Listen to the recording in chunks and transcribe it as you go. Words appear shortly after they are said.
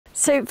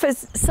So for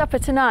supper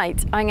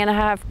tonight, I'm going to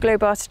have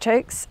globe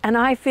artichokes, and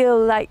I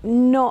feel like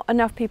not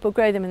enough people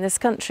grow them in this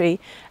country.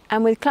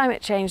 And with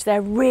climate change,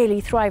 they're really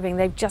thriving.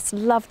 They've just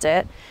loved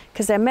it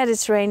because they're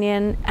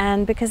Mediterranean,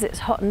 and because it's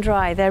hot and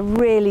dry,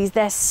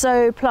 they're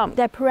so plump.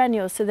 They're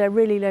perennials, so they're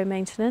really low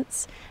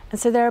maintenance. And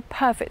so they're a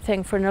perfect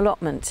thing for an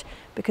allotment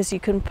because you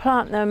can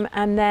plant them,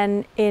 and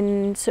then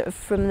in sort of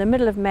from the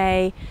middle of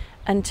May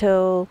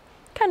until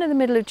kind of the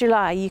middle of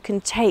July, you can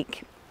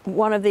take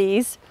one of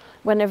these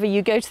whenever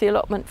you go to the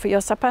allotment for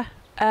your supper,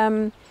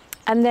 and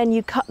then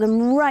you cut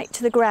them right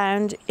to the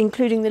ground,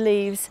 including the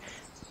leaves,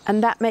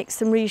 and that makes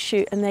them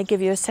reshoot, and they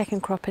give you a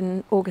second crop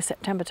in August,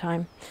 September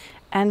time.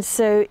 And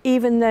so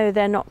even though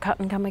they're not cut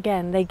and come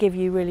again, they give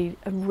you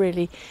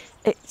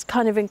it's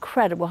kind of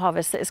incredible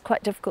harvest that is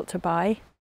quite difficult to buy.